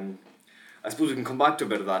I suppose we can come back to a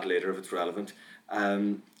bit of that later if it's relevant.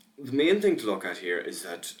 The main thing to look at here is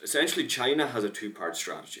that essentially China has a two-part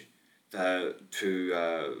strategy to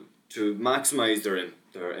maximise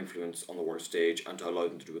their influence on the world stage and to allow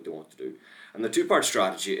them to do what they want to do. And the two-part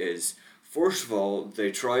strategy is, first of all, they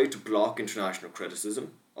try to block international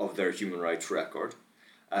criticism of their human rights record.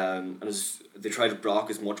 And they try to block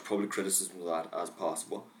as much public criticism of that as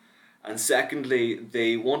possible. And secondly,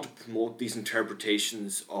 they want to promote these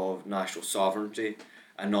interpretations of national sovereignty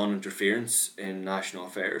and non-interference in national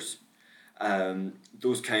affairs.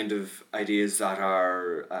 Those kind of ideas that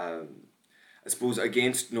are, I suppose,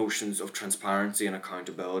 against notions of transparency and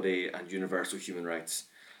accountability and universal human rights.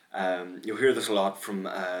 You'll hear this a lot from,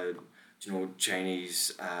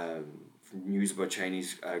 Chinese. From news about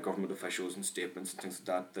Chinese government officials and statements and things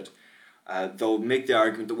like that they'll make the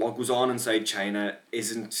argument that what goes on inside China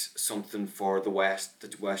isn't something for the West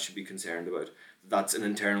that the West should be concerned about. That's an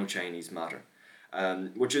internal Chinese matter,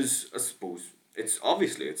 which is, I suppose, it's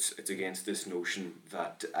against this notion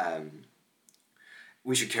that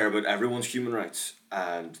we should care about everyone's human rights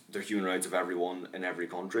and the human rights of everyone in every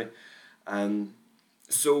country.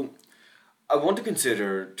 So I want to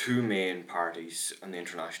consider two main parties on the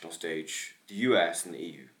international stage, the US and the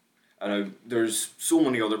EU. And there's so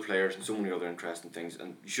many other players and so many other interesting things,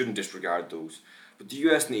 and you shouldn't disregard those. But the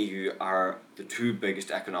US and the EU are the two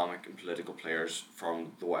biggest economic and political players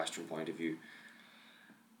from the Western point of view.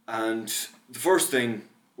 And the first thing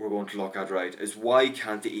we're going to look at, right, is why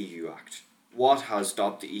can't the EU act? What has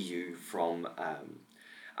stopped the EU from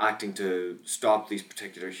acting to stop these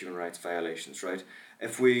particular human rights violations, right?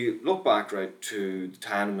 If we look back, right, to the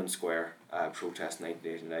Tiananmen Square protest in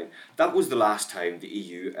 1989, that was the last time the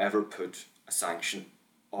EU ever put a sanction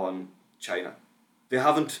on China. They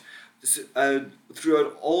haven't,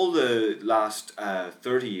 throughout all the last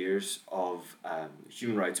 30 years of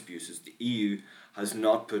human rights abuses, the EU has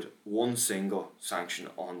not put one single sanction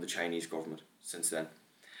on the Chinese government since then.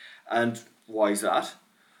 And why is that?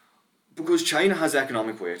 Because China has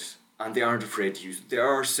economic weight and they aren't afraid to use it. They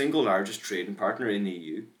are our single largest trading partner in the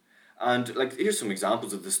EU. And like, here's some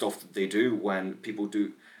examples of the stuff that they do when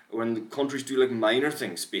the countries do like minor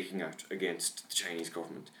things speaking out against the Chinese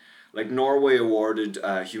government. Like Norway awarded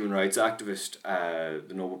a human rights activist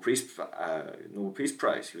the Nobel Peace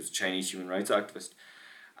Prize. He was a Chinese human rights activist.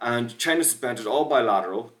 And China suspended all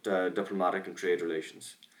bilateral diplomatic and trade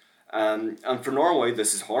relations. And for Norway,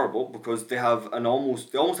 this is horrible because they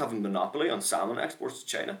almost have a monopoly on salmon exports to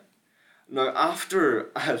China. Now, after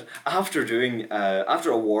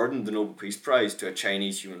awarding the Nobel Peace Prize to a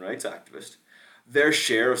Chinese human rights activist, their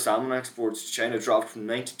share of salmon exports to China dropped from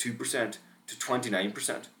 92% to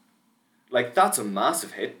 29%. Like, that's a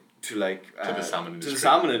massive hit to the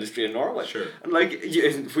salmon industry in Norway. Sure. And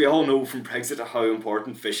we all know from Brexit how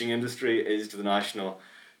important fishing industry is to the national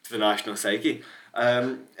psyche.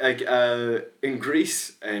 In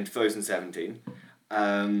Greece in 2017,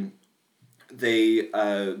 they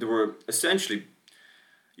were essentially,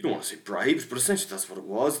 you don't want to say bribed, but essentially that's what it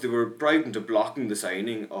was. They were bribed into blocking the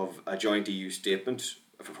signing of a joint EU statement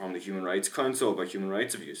from the Human Rights Council about human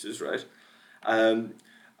rights abuses, right? And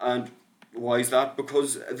why is that?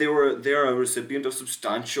 Because they are a recipient of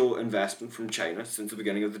substantial investment from China since the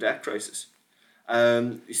beginning of the debt crisis.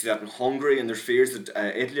 You see that in Hungary, and there's fears that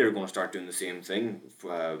Italy are going to start doing the same thing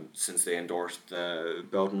since they endorsed the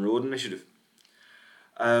Belt and Road Initiative.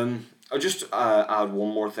 I'll just add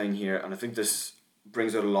one more thing here, and I think this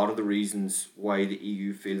brings out a lot of the reasons why the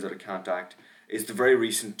EU feels that it can't act, is the very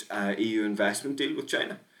recent EU investment deal with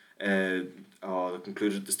China that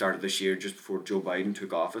concluded at the start of this year, just before Joe Biden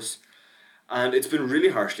took office. And it's been really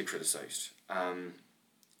harshly criticised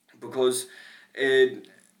because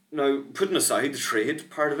now, putting aside the trade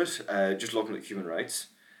part of it, just looking at human rights,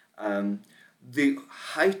 the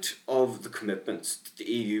height of the commitments that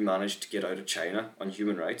the EU managed to get out of China on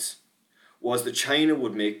human rights was that China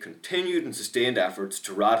would make continued and sustained efforts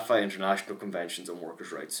to ratify international conventions on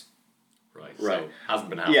workers' rights. Right. Right. So hasn't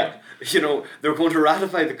been happening. Yeah, they're going to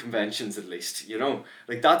ratify the conventions at least.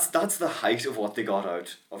 Like that's the height of what they got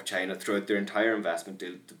out of China throughout their entire investment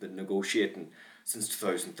deal they've been negotiating since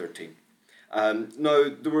 2013. Now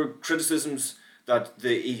there were criticisms that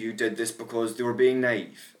the EU did this because they were being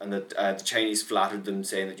naive, and that the Chinese flattered them,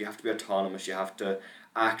 saying that you have to be autonomous, you have to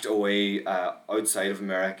act away outside of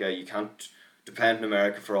America, you can't depend on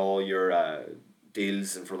America for all your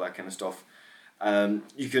deals and for that kind of stuff.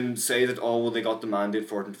 You can say that, they got the mandate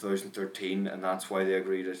for it in 2013 and that's why they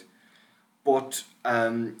agreed it. But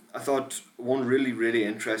I thought one really, really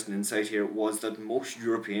interesting insight here was that most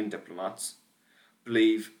European diplomats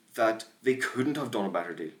believe that they couldn't have done a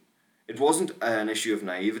better deal. It wasn't an issue of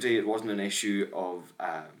naivety, it wasn't an issue of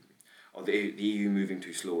the EU moving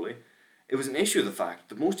too slowly. It was an issue of the fact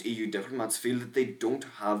that most EU diplomats feel that they don't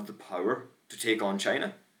have the power to take on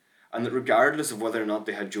China, and that regardless of whether or not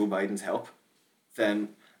they had Joe Biden's help,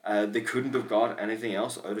 then they couldn't have got anything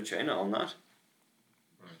else out of China on that.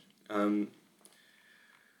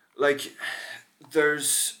 Right.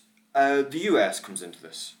 There's the US comes into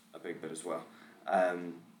this a big bit as well,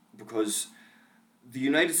 because the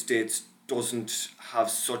United States doesn't have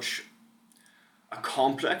such a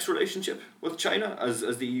complex relationship with China as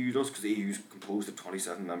the EU does, because the EU is composed of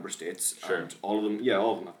 27 member states, Sure. and all of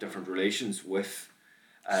them have different relations with.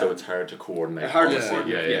 So it's hard to coordinate. Hard to policy.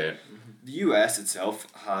 coordinate, Yeah. yeah. The US itself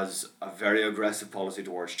has a very aggressive policy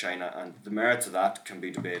towards China, and the merits of that can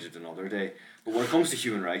be debated another day. But when it comes to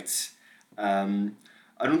human rights, I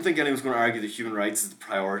don't think anyone's going to argue that human rights is the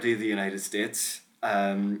priority of the United States,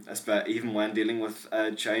 even when dealing with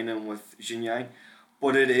China and with Xinjiang.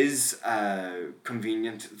 But it is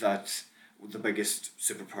convenient that the biggest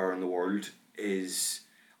superpower in the world is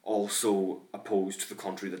also opposed to the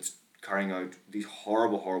country that's carrying out these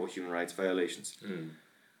horrible, horrible human rights violations.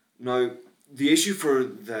 Now, the issue for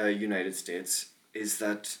the United States is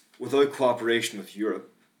that without cooperation with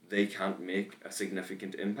Europe, they can't make a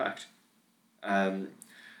significant impact.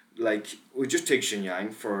 We just take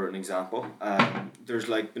Xinjiang for an example. There's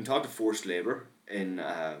been talk of forced labour in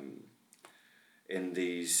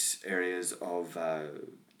these areas of the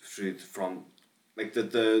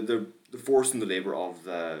force and the labour of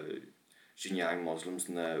the Xinjiang Muslims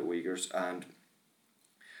and the Uyghurs, and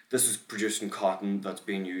this is producing cotton that's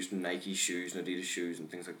being used in Nike shoes and Adidas shoes and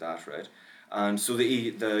things like that, right? And so the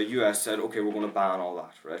US said, okay, we're going to ban all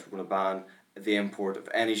that, right? We're going to ban the import of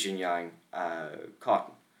any Xinjiang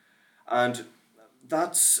cotton, and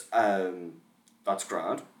that's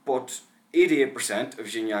grand. But 88% of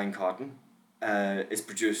Xinjiang cotton is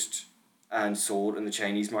produced and sold in the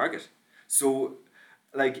Chinese market. So,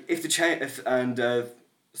 I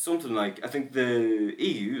think the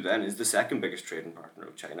EU then is the second biggest trading partner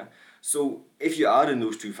of China. So if you add in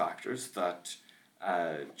those two factors, that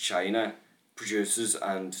China produces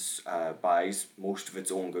and buys most of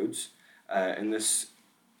its own goods in this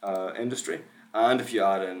industry, and if you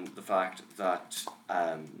add in the fact that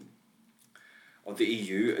the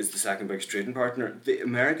EU is the second biggest trading partner,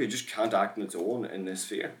 America just can't act on its own in this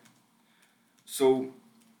sphere. So,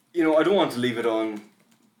 I don't want to leave it on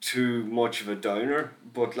too much of a downer,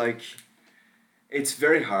 but it's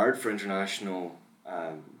very hard for international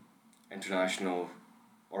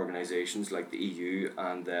organizations like the EU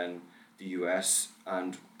and then the US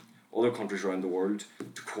and other countries around the world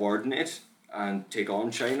to coordinate and take on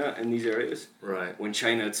China in these areas. Right. When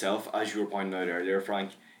China itself, as you were pointing out earlier,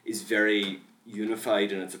 Frank, is very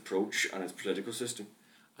unified in its approach and its political system.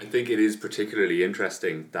 I think it is particularly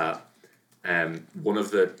interesting that one of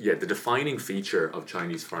the defining feature of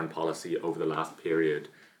Chinese foreign policy over the last period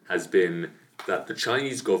has been that the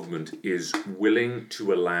Chinese government is willing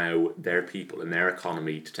to allow their people and their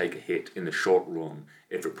economy to take a hit in the short run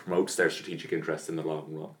if it promotes their strategic interests in the long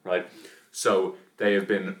run, right? So they have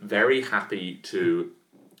been very happy to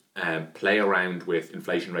play around with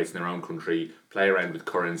inflation rates in their own country, play around with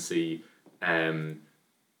currency,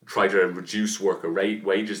 try to reduce worker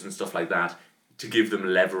wages and stuff like that, to give them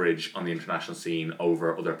leverage on the international scene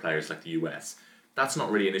over other players like the US. That's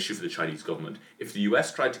not really an issue for the Chinese government. If the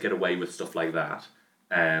US tried to get away with stuff like that,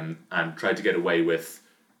 and tried to get away with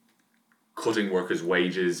cutting workers'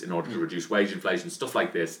 wages in order to reduce wage inflation, stuff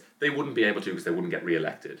like this, they wouldn't be able to because they wouldn't get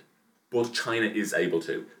re-elected. But China is able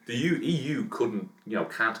to. The EU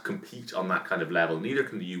can't compete on that kind of level. Neither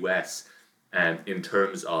can the US, in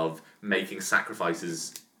terms of making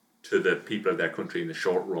sacrifices to the people of their country in the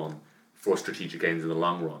short run for strategic gains in the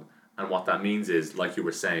long run. And what that means is, like you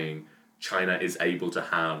were saying, China is able to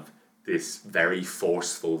have this very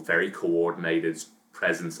forceful, very coordinated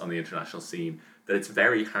presence on the international scene that it's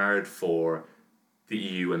very hard for the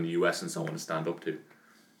EU and the US and so on to stand up to.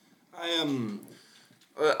 I am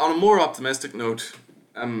on a more optimistic note.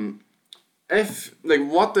 If like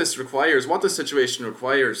what this requires, what this situation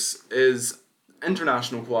requires, is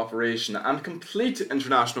international cooperation and complete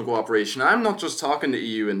international cooperation. I'm not just talking the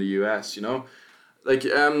EU and the US. You know, like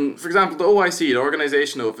for example, the OIC, the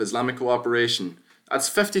Organization of Islamic Cooperation. That's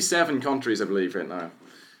 57 countries, I believe, right now.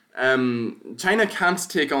 China can't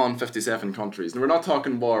take on 57 countries, and we're not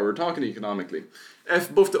talking war. We're talking economically.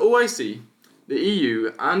 If both the OIC, the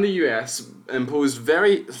EU, and the US imposed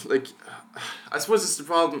very I suppose it's the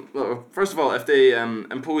problem. Well, first of all, if they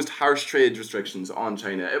imposed harsh trade restrictions on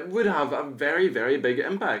China, it would have a very, very big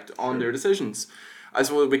impact on their decisions. I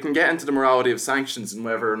suppose we can get into the morality of sanctions and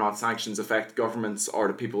whether or not sanctions affect governments or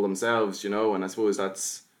the people themselves, you know, and I suppose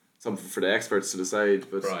that's something for the experts to decide.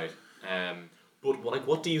 But Right. But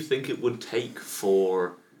what do you think it would take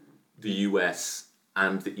for the US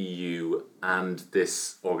and the EU and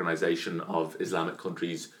this organisation of Islamic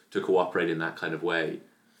countries to cooperate in that kind of way?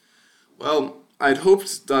 Well, I'd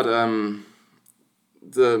hoped that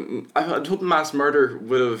I'd hoped mass murder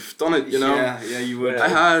would have done it, you know. Yeah, you would. I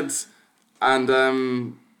had, and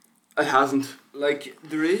it hasn't. Like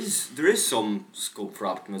there is some scope for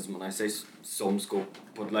optimism, and I say some scope,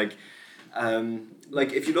 but like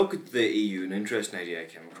if you look at the EU, an interesting idea I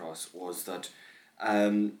came across was that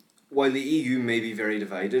while the EU may be very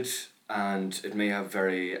divided and it may have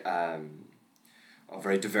very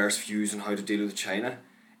diverse views on how to deal with China,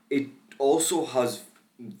 it also has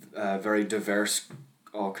very diverse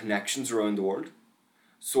connections around the world.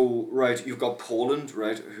 So, right, you've got Poland,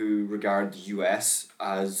 right, who regard the US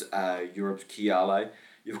as Europe's key ally.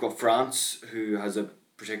 You've got France, who has a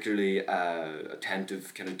particularly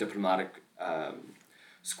attentive kind of diplomatic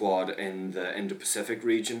squad in the Indo-Pacific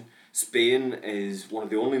region. Spain is one of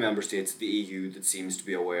the only member states of the EU that seems to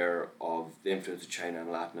be aware of the influence of China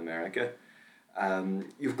in Latin America.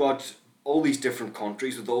 You've got all these different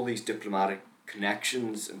countries with all these diplomatic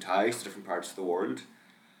connections and ties to different parts of the world.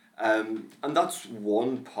 And that's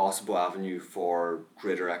one possible avenue for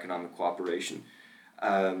greater economic cooperation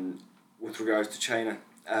with regards to China.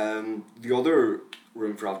 The other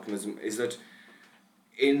room for optimism is that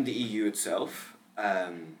in the EU itself,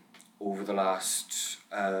 over the last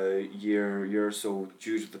year or so,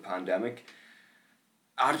 due to the pandemic,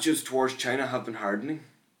 attitudes towards China have been hardening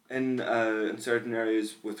in certain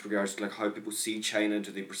areas with regards to like how people see China.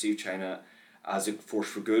 Do they perceive China as a force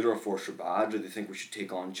for good or a force for bad? Do they think we should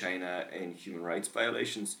take on China in human rights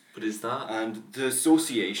violations? But is that... And the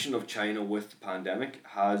association of China with the pandemic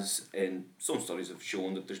has, in some studies, have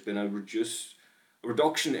shown that there's been a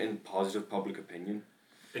reduction in positive public opinion.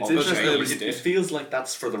 It's of the interesting, Chinese but it state. feels like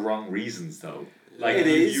that's for the wrong reasons, though. Like It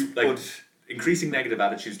is, like but- increasing negative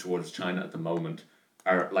attitudes towards China at the moment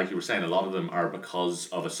are, like you were saying, a lot of them are because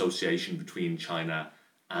of association between China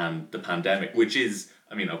and the pandemic, which is,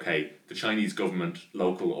 I mean, okay, the Chinese government,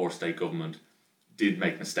 local or state government, did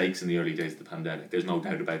make mistakes in the early days of the pandemic. There's no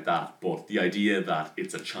doubt about that. But the idea that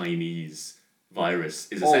it's a Chinese virus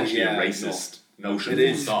is essentially a racist notion. It full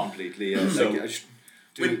is stop. completely. So- Like, I just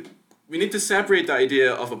do, We need to separate the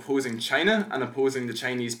idea of opposing China and opposing the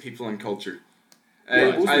Chinese people and culture.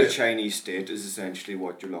 the Chinese state is essentially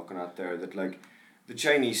what you're looking at there. That like the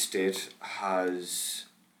Chinese state has,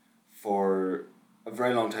 for a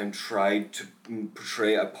very long time, tried to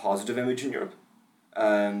portray a positive image in Europe,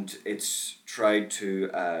 and it's tried to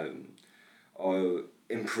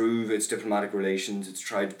improve its diplomatic relations. It's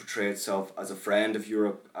tried to portray itself as a friend of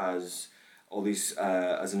Europe, as all these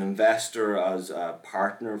as an investor, as a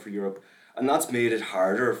partner for Europe, and that's made it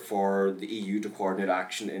harder for the EU to coordinate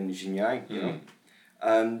action in Xinjiang. You know,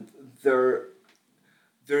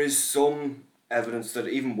 there is some evidence that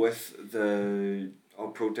even with the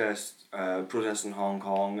protests in Hong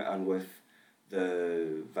Kong and with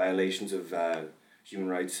the violations of human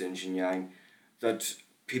rights in Xinjiang, that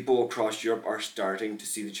people across Europe are starting to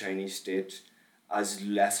see the Chinese state as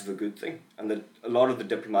less of a good thing, and that a lot of the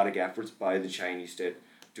diplomatic efforts by the Chinese state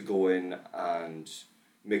to go in and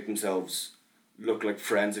make themselves look like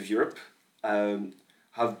friends of Europe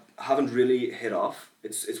haven't really hit off.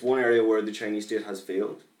 It's one area where the Chinese state has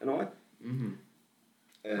failed in a way.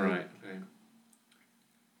 Right. Okay.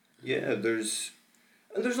 Yeah, there's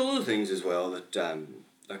other things as well that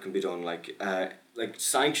that can be done. Like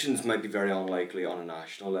sanctions might be very unlikely on a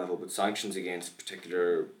national level, but sanctions against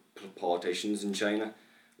particular politicians in China,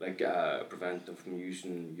 like prevent them from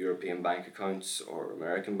using European bank accounts or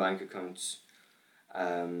American bank accounts,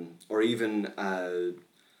 or even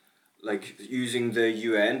like using the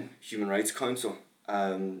UN Human Rights Council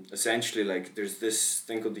essentially, like, there's this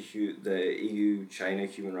thing called the EU-China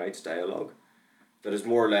Human Rights Dialogue that has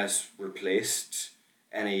more or less replaced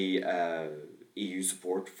any EU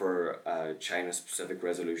support for China-specific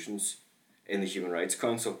resolutions in the Human Rights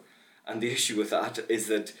Council. And the issue with that is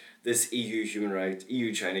that this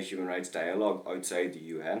EU-China Human Rights Dialogue outside the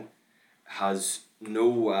UN has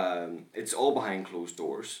no, it's all behind closed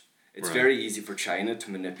doors. It's Right. very easy for China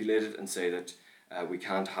to manipulate it and say that we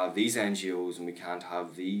can't have these NGOs and we can't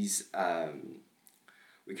have these,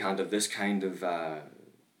 we can't have this kind of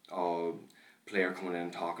player coming in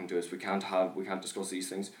and talking to us. We can't discuss these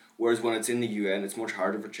things. Whereas when it's in the UN, it's much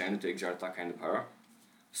harder for China to exert that kind of power.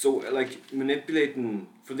 So, like, manipulating,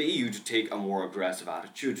 for the EU to take a more aggressive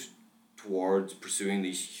attitude towards pursuing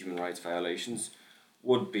these human rights violations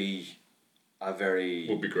would be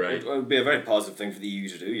great. Would be a very positive thing for the EU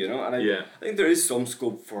to do, you know. And I think there is some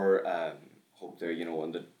scope for hope there, you know,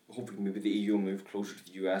 and that hopefully maybe the EU will move closer to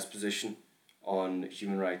the US position on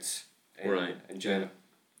human rights in China.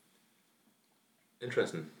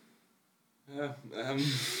 Interesting. Yeah.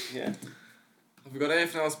 Yeah. Have we got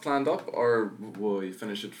anything else planned up, or will we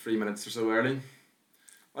finish it 3 minutes or so early?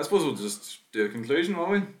 I suppose we'll just do a conclusion,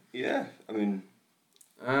 won't we? Yeah, I mean...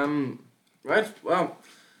 Right, well,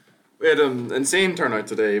 we had an insane turnout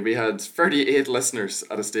today. We had 38 listeners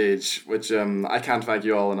at a stage, which I can't thank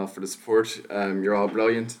you all enough for the support. You're all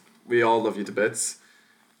brilliant. We all love you to bits.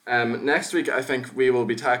 Next week, I think we will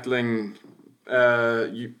be tackling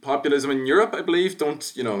populism in Europe, I believe.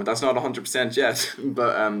 That's not 100% yet,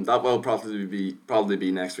 but that will probably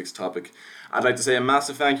be next week's topic. I'd like to say a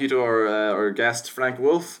massive thank you to our guest, Frank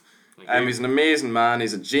Wolf. He's an amazing man.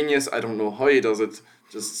 He's a genius. I don't know how he does it.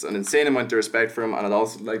 Just an insane amount of respect for him. And I'd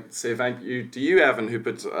also like to say thank you to you, Evan, who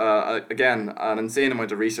put, again, an insane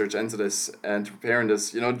amount of research into this and to preparing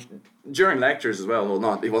this, during lectures as well.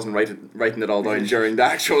 Well, he wasn't writing it all down during the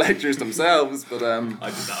actual lectures themselves, but... I did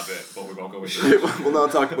that bit, but we won't go into it. We'll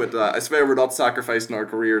not talk about that. I swear we're not sacrificing our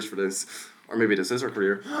careers for this. Or maybe this is our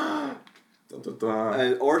career.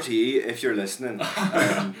 RTE, if you're listening,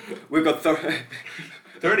 we've got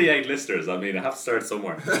 38 listeners. I mean, I have to start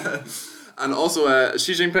somewhere. And also,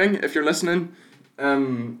 Xi Jinping, if you're listening,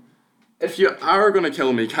 if you are going to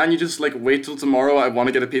kill me, can you just wait till tomorrow? I want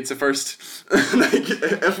to get a pizza first.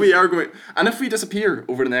 If we are going, and if we disappear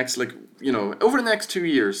over the next over the next 2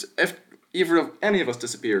 years, if either of any of us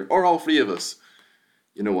disappear or all three of us,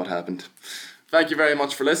 you know what happened. Thank you very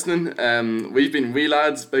much for listening. We've been Wee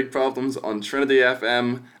Lads, Big Problems on Trinity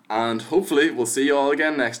FM, and hopefully we'll see you all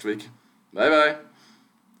again next week. Bye bye.